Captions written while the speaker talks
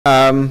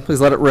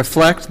Please let it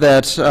reflect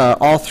that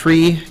all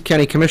three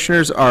county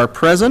commissioners are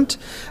present.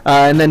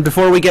 And then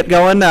before we get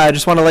going, I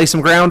just want to lay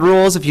some ground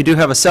rules. If you do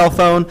have a cell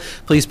phone,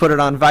 please put it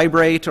on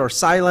vibrate or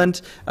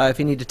silent. If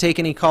you need to take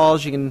any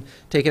calls, you can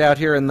take it out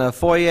here in the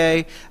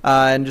foyer.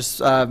 And just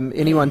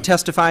anyone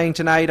testifying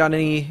tonight on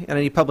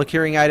any public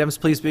hearing items,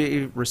 please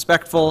be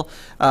respectful.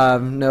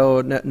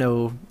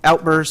 No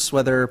outbursts,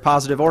 whether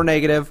positive or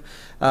negative.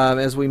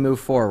 As we move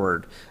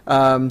forward.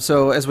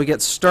 So as we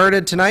get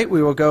started tonight,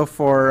 we will go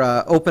for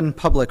open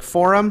public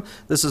forum.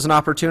 This is an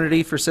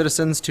opportunity for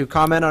citizens to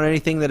comment on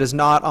anything that is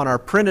not on our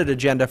printed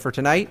agenda for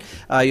tonight.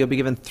 You'll be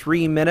given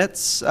 3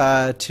 minutes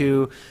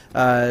to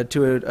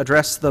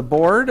address the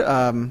board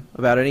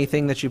about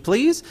anything that you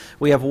please.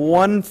 We have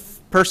one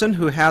person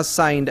who has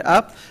signed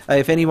up.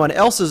 If anyone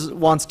else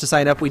wants to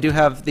sign up, we do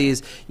have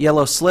these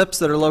yellow slips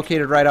that are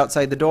located right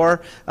outside the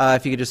door.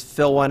 If you could just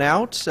fill one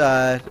out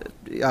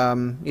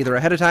either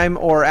ahead of time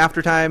or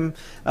after time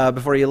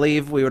before you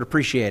leave, we would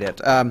appreciate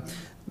it.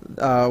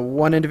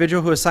 One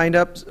individual who has signed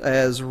up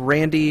is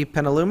Randy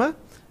Penaluma.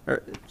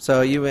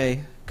 So you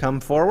may come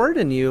forward,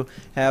 and you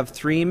have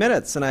 3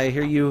 minutes. And I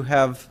hear you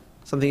have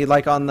something you'd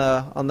like on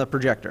the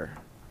projector.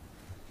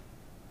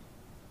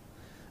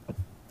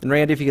 And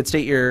Randy, if you could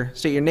state your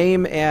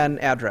name and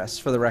address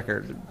for the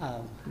record,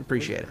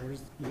 appreciate it.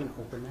 You can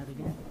open that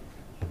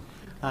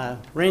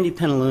again. Randy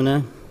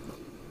Penaluna,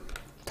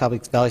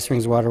 topic Valley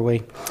Springs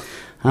Waterway.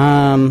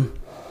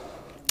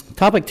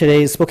 Topic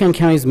today is Spokane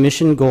County's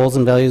mission, goals,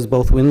 and values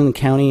both within the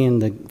county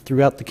and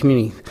throughout the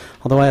community.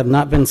 Although I have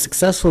not been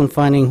successful in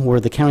finding where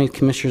the county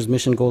commissioner's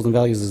mission, goals, and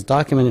values is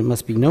documented, it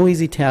must be no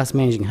easy task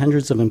managing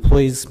hundreds of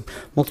employees,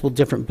 multiple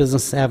different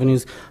business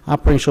avenues,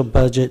 operational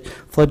budget,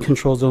 flood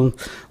control zone,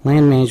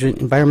 land management,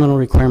 environmental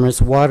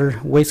requirements, water,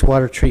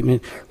 wastewater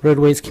treatment,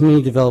 roadways,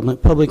 community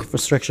development, public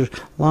infrastructure,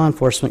 law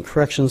enforcement,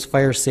 corrections,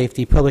 fire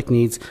safety, public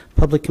needs,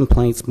 public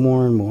complaints,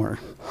 more and more.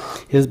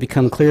 It has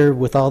become clear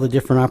with all the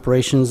different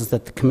operations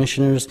that the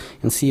commissioners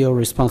and CEO are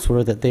responsible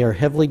for that they are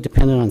heavily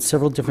dependent on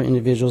several different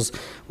individuals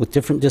with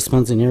different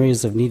disciplines and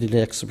areas of needed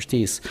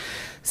expertise.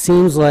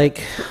 Seems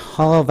like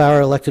all of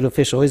our elected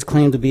officials always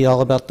claim to be all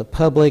about the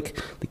public,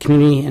 the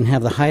community, and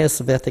have the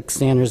highest of ethics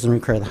standards and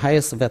require the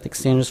highest of ethics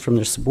standards from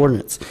their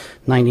subordinates.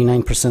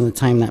 99% of the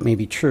time that may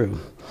be true.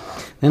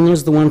 Then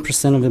there's the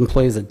 1% of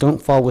employees that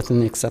don't fall within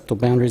the acceptable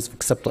boundaries of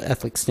acceptable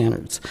ethics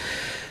standards.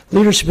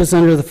 Leadership is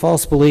under the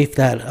false belief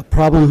that a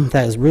problem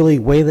that is really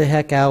way the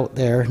heck out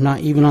there,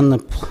 not even on the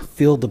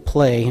field of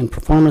play, and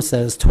performance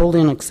that is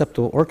totally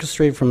unacceptable,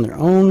 orchestrated from their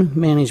own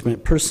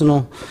management,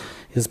 personal,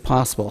 is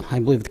possible. I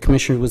believe the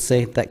commissioners would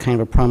say that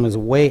kind of a problem is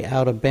way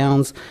out of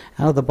bounds,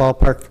 out of the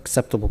ballpark for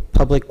acceptable.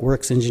 Public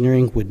works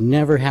engineering would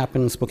never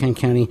happen in Spokane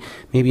County,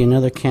 maybe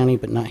another county,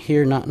 but not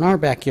here, not in our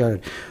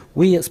backyard.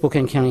 We at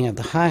Spokane County have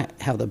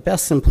the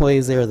best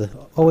employees there,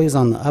 always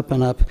on the up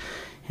and up,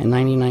 and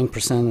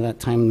 99% of that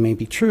time may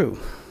be true.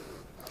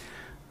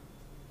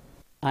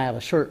 I have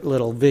a short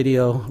little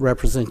video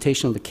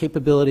representation of the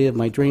capability of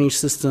my drainage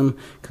system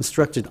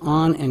constructed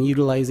on and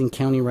utilizing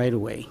county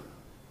right-of-way.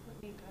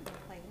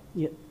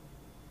 Yep.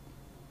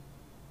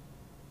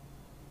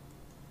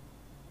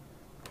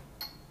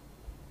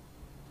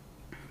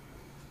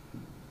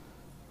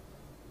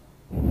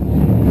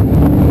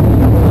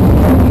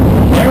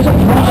 There's a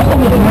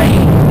problem with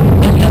rain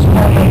in this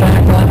part of the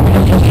backlot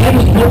because the site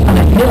is built on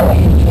a hill.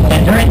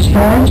 And during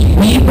storms,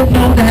 we've been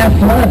known to have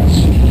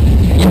floods.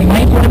 You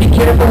might want to be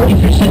careful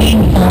if you're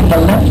sitting on the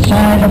left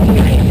side of the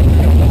drain.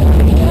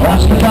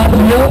 Watch the top of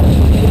the hill.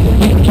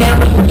 Keep the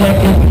cameras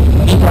protected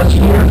because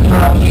here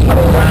comes a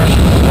flash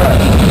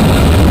flood.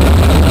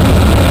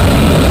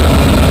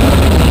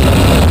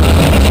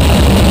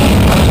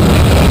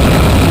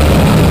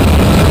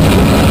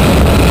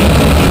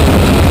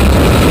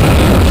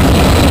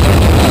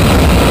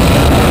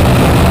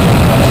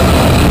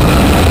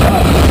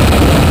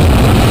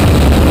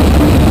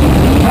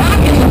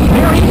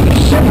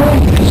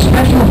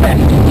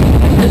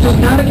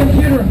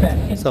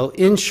 So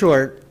in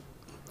short,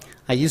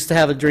 I used to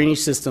have a drainage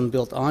system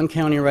built on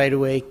county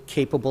right-of-way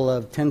capable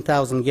of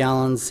 10,000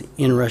 gallons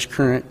in rush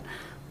current,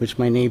 which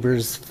my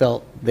neighbors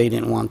felt they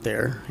didn't want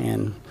there.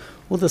 And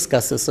we'll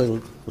discuss this at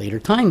a later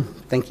time.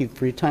 Thank you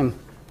for your time.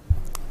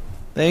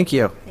 Thank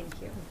you. Thank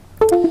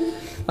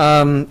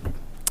you.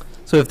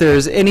 So if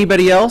there's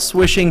anybody else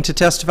wishing to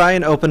testify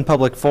in open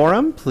public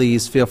forum,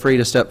 please feel free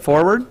to step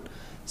forward.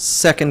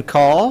 Second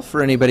call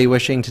for anybody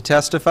wishing to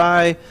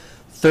testify.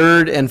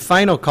 Third and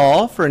final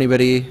call for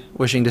anybody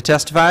wishing to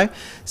testify.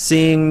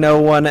 Seeing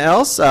no one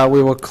else,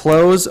 we will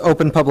close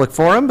open public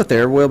forum, but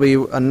there will be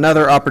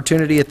another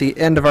opportunity at the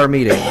end of our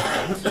meeting.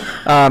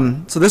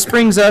 So this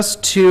brings us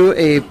to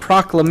a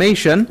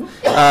proclamation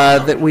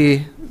that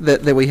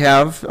we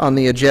have on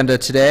the agenda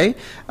today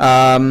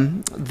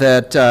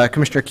that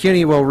Commissioner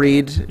Cuney will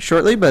read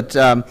shortly, but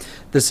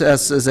this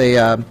is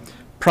a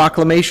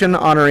proclamation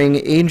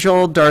honoring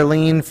Angel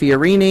Darlene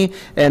Fiorini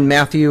and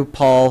Matthew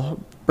Paul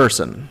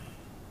Burson.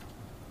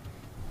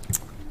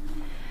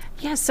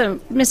 Yeah, so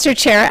Mr.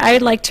 Chair, I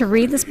would like to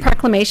read this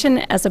proclamation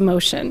as a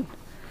motion.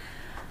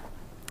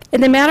 In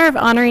the matter of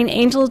honoring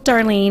Angel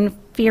Darlene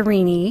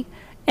Fiorini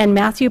and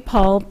Matthew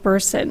Paul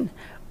Burson,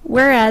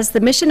 whereas the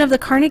mission of the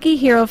Carnegie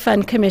Hero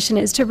Fund Commission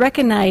is to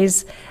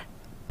recognize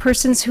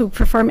persons who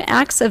perform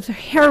acts of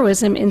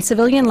heroism in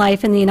civilian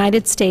life in the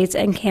United States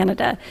and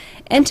Canada,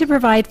 and to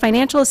provide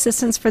financial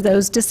assistance for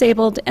those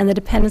disabled and the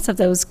dependents of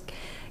those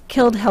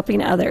killed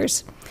helping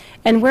others.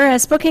 And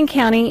whereas Spokane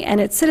County and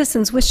its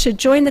citizens wish to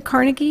join the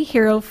Carnegie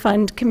Hero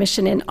Fund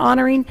Commission in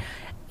honoring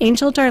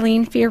Angel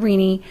Darlene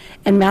Fiorini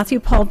and Matthew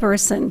Paul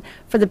Burson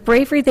for the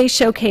bravery they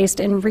showcased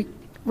in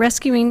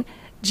rescuing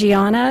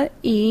Gianna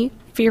E.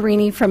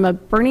 Fiorini from a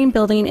burning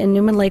building in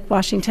Newman Lake,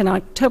 Washington,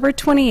 October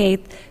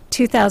 28,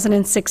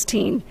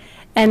 2016.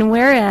 And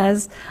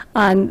whereas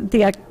on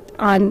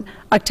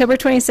October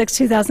 26,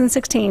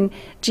 2016,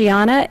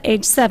 Gianna,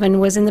 age 7,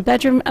 was in the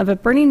bedroom of a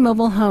burning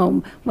mobile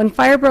home when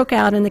fire broke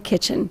out in the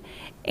kitchen.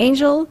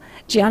 Angel,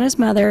 Gianna's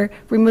mother,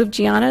 removed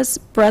Gianna's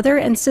brother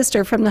and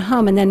sister from the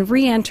home and then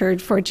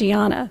re-entered for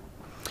Gianna.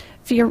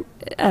 Gianna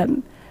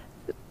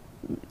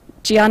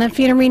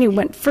Fiorini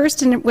went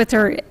first with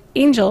her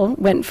Angel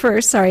went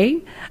first,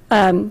 to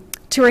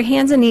her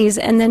hands and knees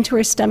and then to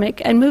her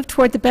stomach and moved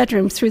toward the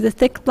bedroom through the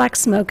thick black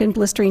smoke and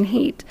blistering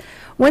heat.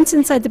 Once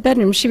inside the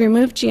bedroom, she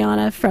removed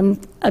Gianna from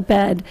a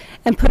bed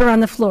and put her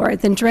on the floor,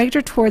 then dragged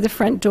her toward the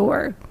front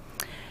door.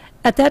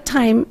 At that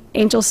time,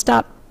 Angel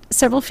stopped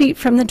several feet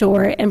from the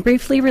door and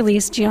briefly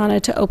released Gianna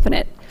to open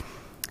it.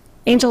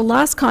 Angel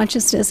lost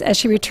consciousness as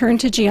she returned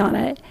to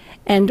Gianna,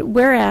 and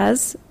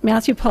whereas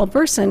Matthew Paul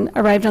Burson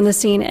arrived on the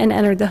scene and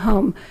entered the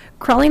home,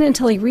 crawling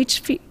until he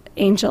reached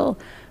Angel,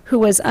 who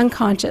was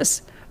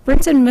unconscious.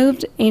 Brinson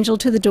moved Angel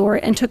to the door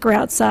and took her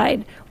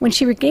outside. When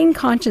she regained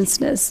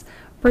consciousness,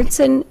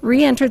 Brinson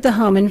re-entered the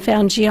home and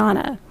found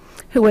Gianna,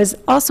 who was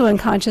also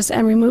unconscious,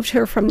 and removed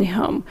her from the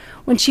home.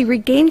 When she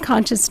regained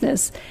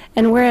consciousness,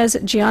 and whereas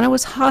Gianna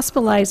was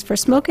hospitalized for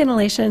smoke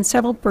inhalation and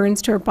several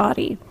burns to her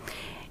body,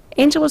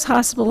 Angel was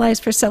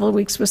hospitalized for several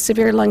weeks with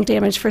severe lung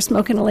damage for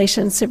smoke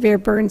inhalation and severe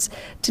burns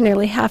to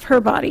nearly half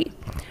her body.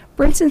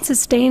 Brinson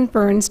sustained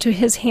burns to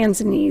his hands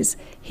and knees.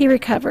 He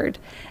recovered.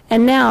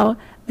 And now,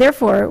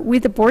 therefore, we,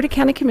 the Board of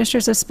County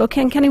Commissioners of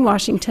Spokane County,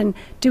 Washington,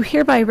 do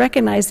hereby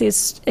recognize the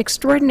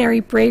extraordinary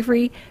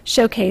bravery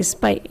showcased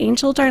by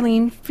Angel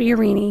Darlene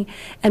Fiorini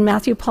and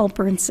Matthew Paul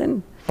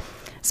Burson.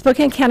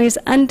 Spokane County is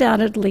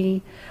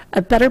undoubtedly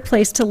a better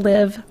place to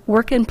live,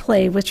 work, and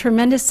play with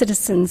tremendous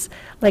citizens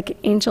like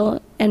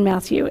Angel and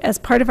Matthew as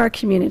part of our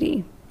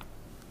community.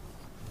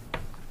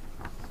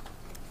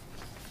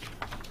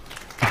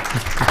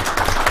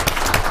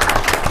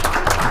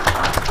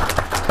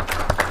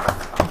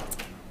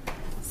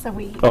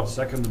 I'll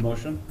second the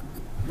motion.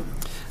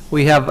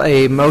 We have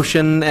a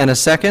motion and a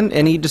second.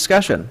 Any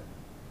discussion?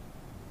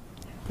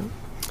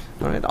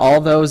 All right, all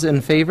those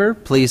in favor,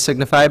 please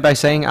signify by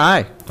saying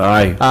aye.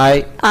 Aye.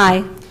 Aye.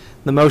 Aye.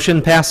 The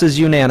motion passes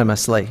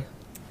unanimously.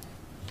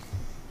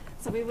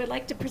 So we would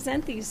like to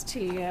present these to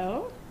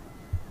you.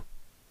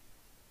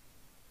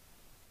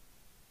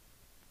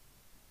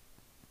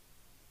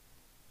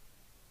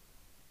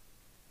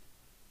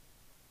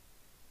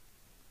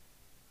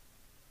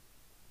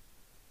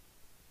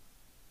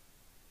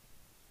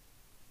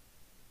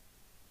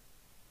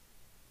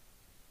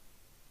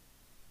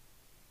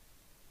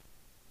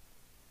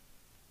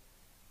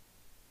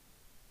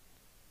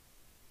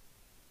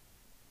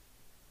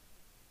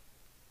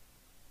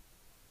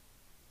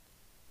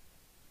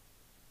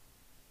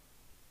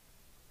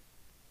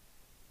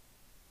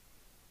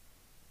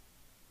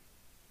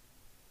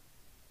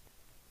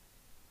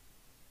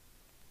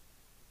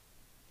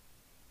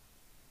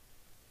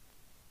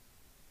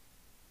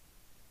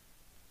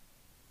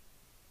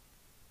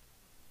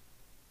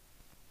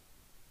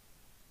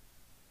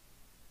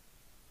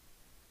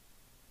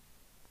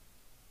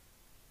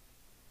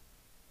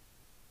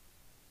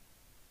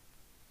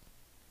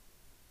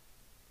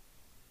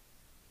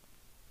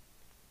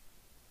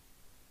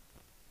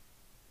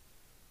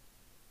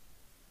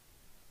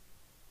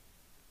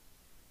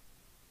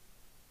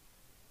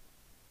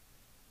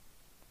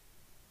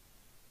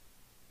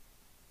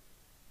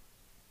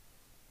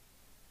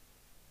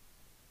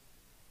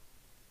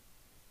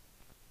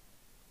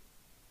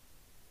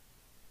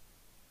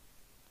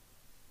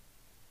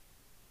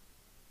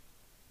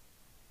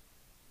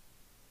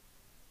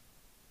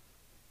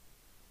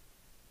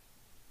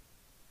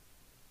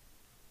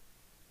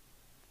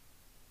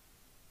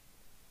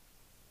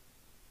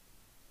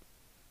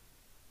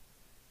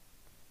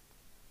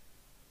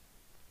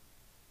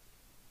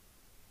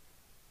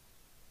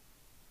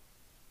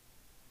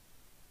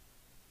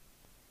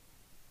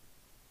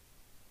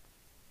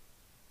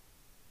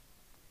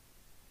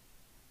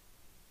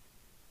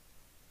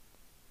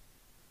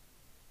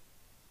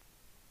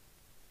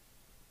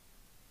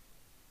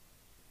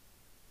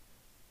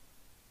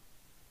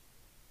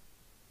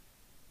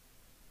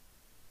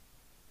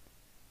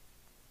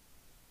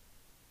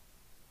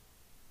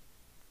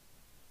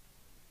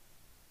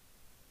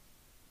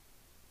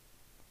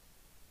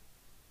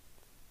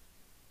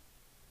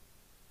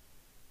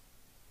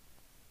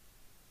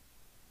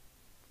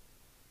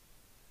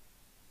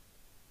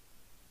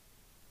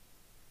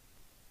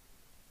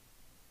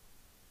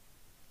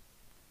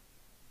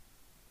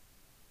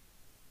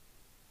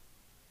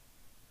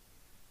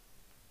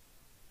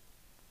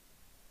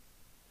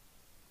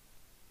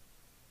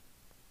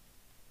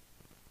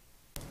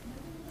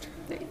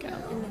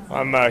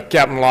 I'm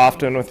Captain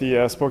Lofton with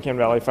the Spokane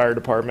Valley Fire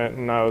Department,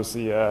 and I was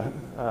the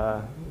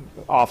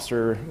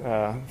officer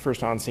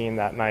first on scene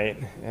that night.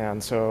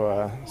 And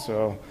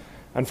so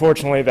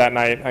unfortunately that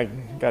night I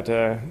got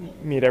to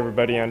meet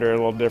everybody under a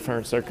little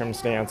different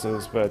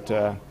circumstances, but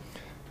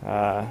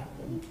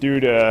due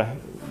to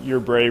your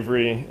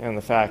bravery and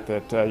the fact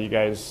that you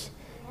guys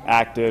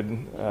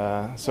acted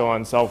so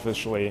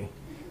unselfishly,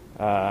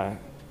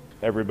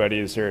 everybody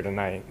is here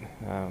tonight.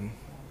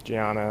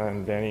 Gianna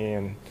and Benny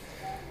and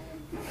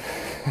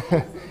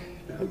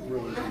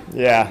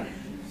yeah,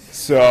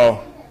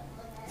 so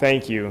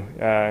thank you.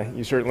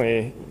 You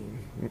certainly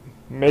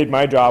made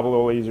my job a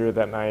little easier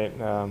that night,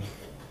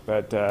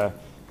 but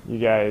you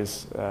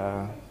guys,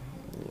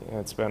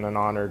 it's been an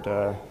honor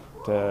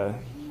to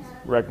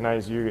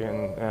recognize you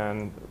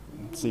and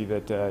see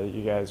that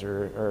you guys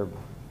are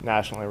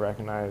nationally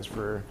recognized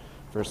for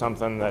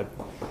something that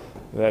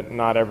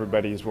not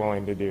everybody's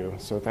willing to do.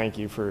 So thank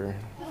you for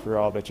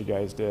all that you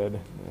guys did,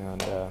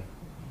 and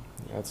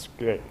it's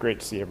great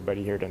to see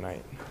everybody here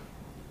tonight.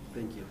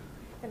 Thank you.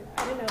 And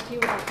I don't know if you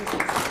would like to say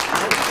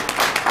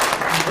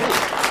No,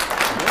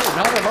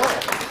 not at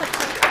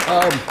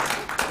all.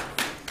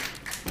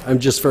 I'm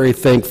just very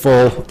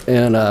thankful,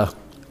 and I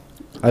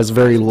was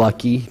very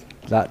lucky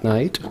that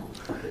night,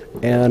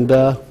 and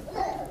I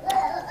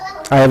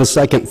have a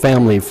second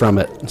family from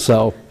it.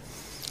 So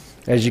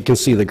as you can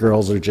see, the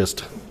girls are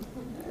just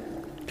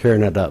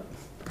tearing it up.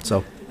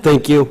 So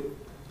thank you.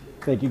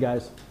 Thank you,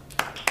 guys.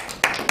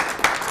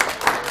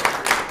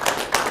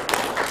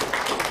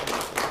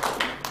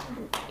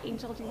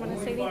 Angel, do you want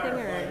to say anything,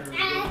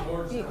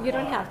 or you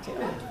don't have to?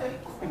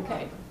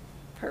 Okay,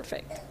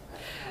 perfect.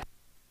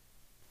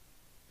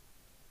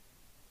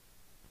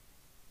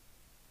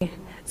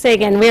 So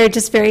again, we are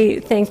just very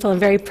thankful and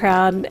very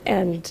proud,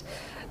 and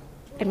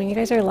I mean, you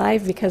guys are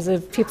alive because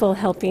of people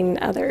helping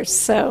others.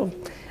 So,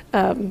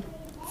 so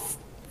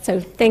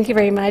thank you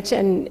very much,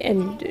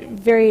 and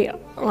very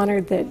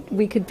honored that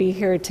we could be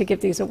here to give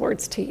these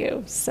awards to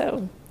you.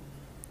 So.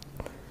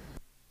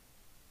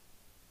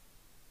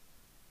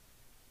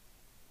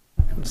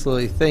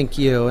 Absolutely, thank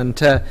you. And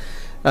to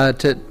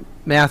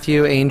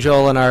Matthew,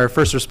 Angel, and our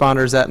first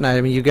responders that night,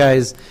 I mean, you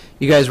guys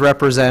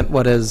represent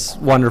what is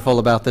wonderful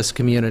about this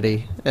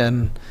community,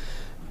 and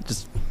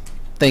just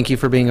thank you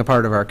for being a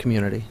part of our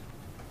community.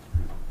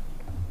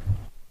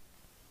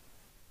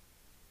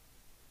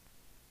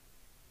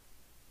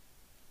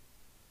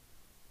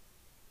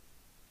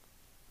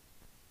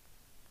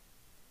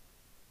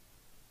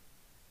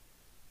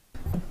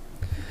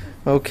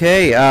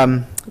 Okay,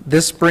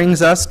 this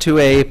brings us to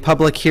a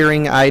public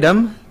hearing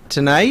item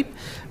tonight.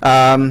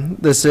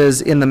 This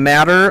is in the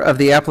matter of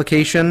the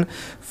application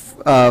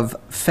of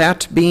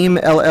Fat Beam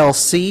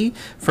LLC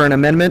for an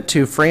amendment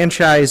to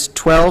franchise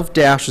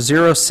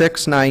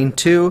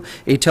 12-0692,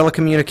 a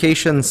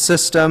telecommunications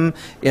system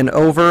in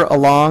over,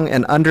 along,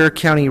 and under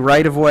county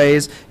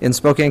right-of-ways in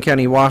Spokane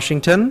County,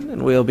 Washington.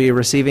 And we'll be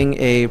receiving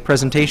a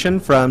presentation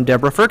from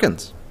Deborah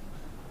Firkins.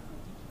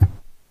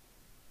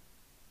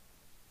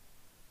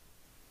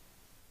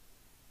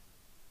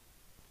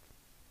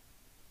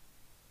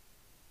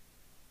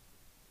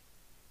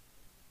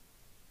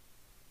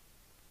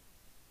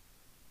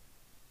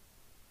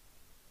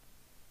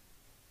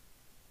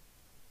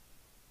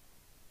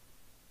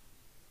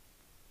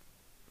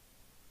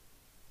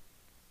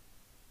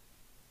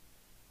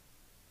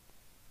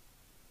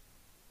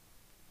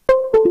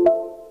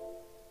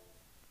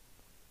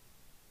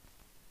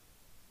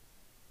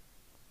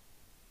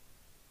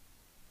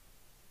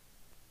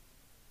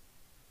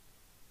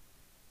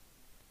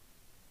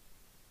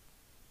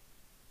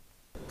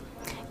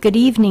 Good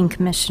evening,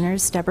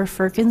 Commissioners. Deborah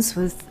Firkins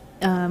with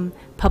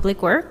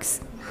Public Works.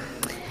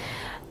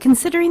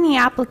 Considering the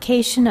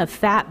application of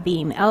Fat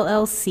Beam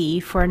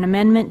LLC for an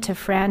amendment to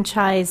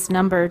franchise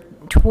number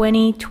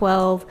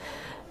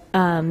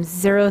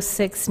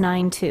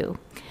 2012-0692.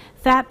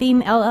 Fat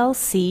Beam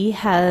LLC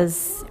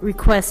has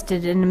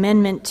requested an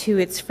amendment to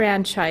its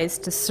franchise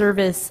to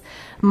service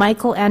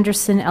Michael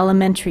Anderson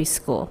Elementary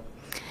School.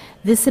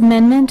 This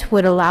amendment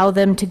would allow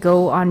them to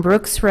go on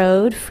Brooks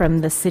Road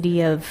from the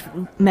city of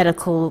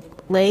Medical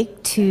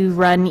Lake to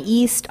run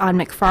east on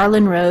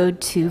McFarland Road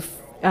to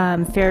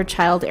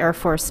Fairchild Air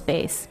Force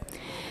Base.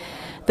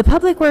 The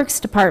Public Works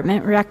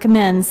Department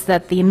recommends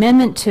that the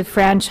amendment to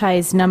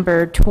franchise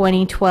number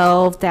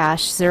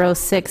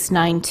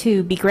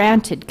 2012-0692 be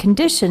granted,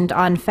 conditioned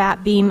on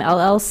Fat Beam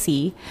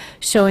LLC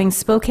showing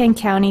Spokane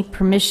County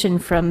permission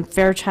from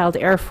Fairchild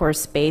Air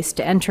Force Base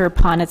to enter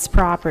upon its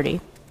property.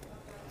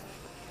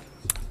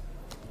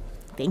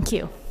 Thank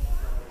you.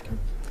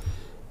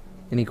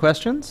 Any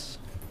questions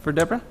for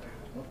Deborah?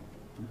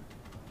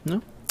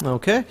 No?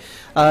 Okay.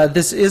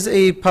 This is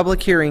a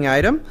public hearing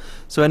item,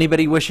 so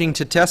anybody wishing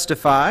to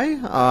testify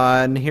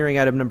on hearing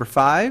item number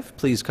 5,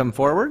 please come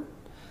forward.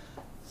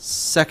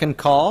 Second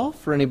call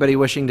for anybody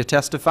wishing to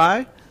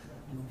testify.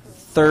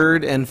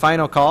 Third and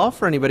final call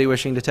for anybody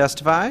wishing to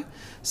testify.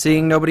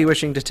 Seeing nobody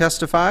wishing to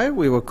testify,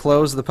 we will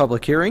close the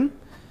public hearing,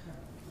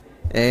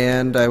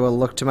 and I will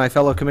look to my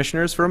fellow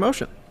commissioners for a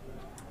motion.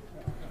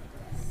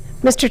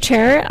 Mr.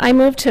 Chair, I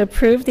move to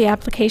approve the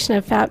application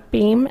of Fat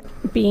Bean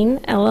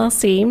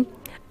LLC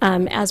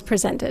as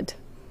presented.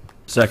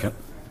 Second.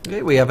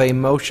 Okay, we have a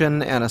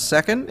motion and a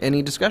second.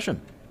 Any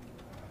discussion?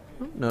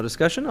 No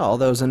discussion. All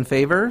those in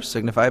favor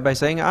signify by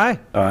saying aye.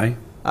 Aye.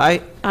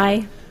 Aye.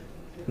 Aye.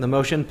 The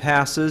motion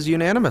passes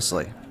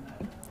unanimously.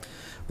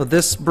 Well,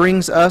 this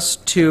brings us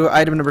to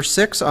item number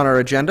 6 on our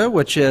agenda,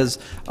 which is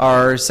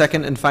our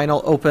second and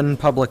final open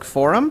public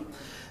forum.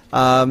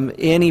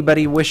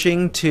 Anybody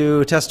wishing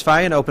to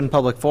testify in open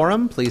public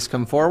forum, please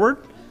come forward.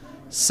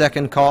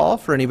 Second call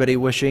for anybody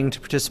wishing to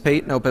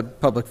participate in open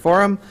public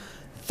forum.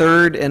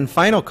 Third and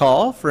final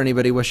call for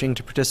anybody wishing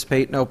to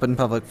participate in open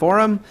public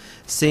forum.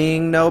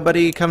 Seeing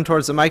nobody come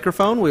towards the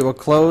microphone, we will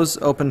close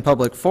open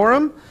public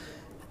forum,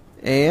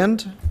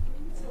 and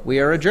we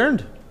are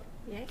adjourned.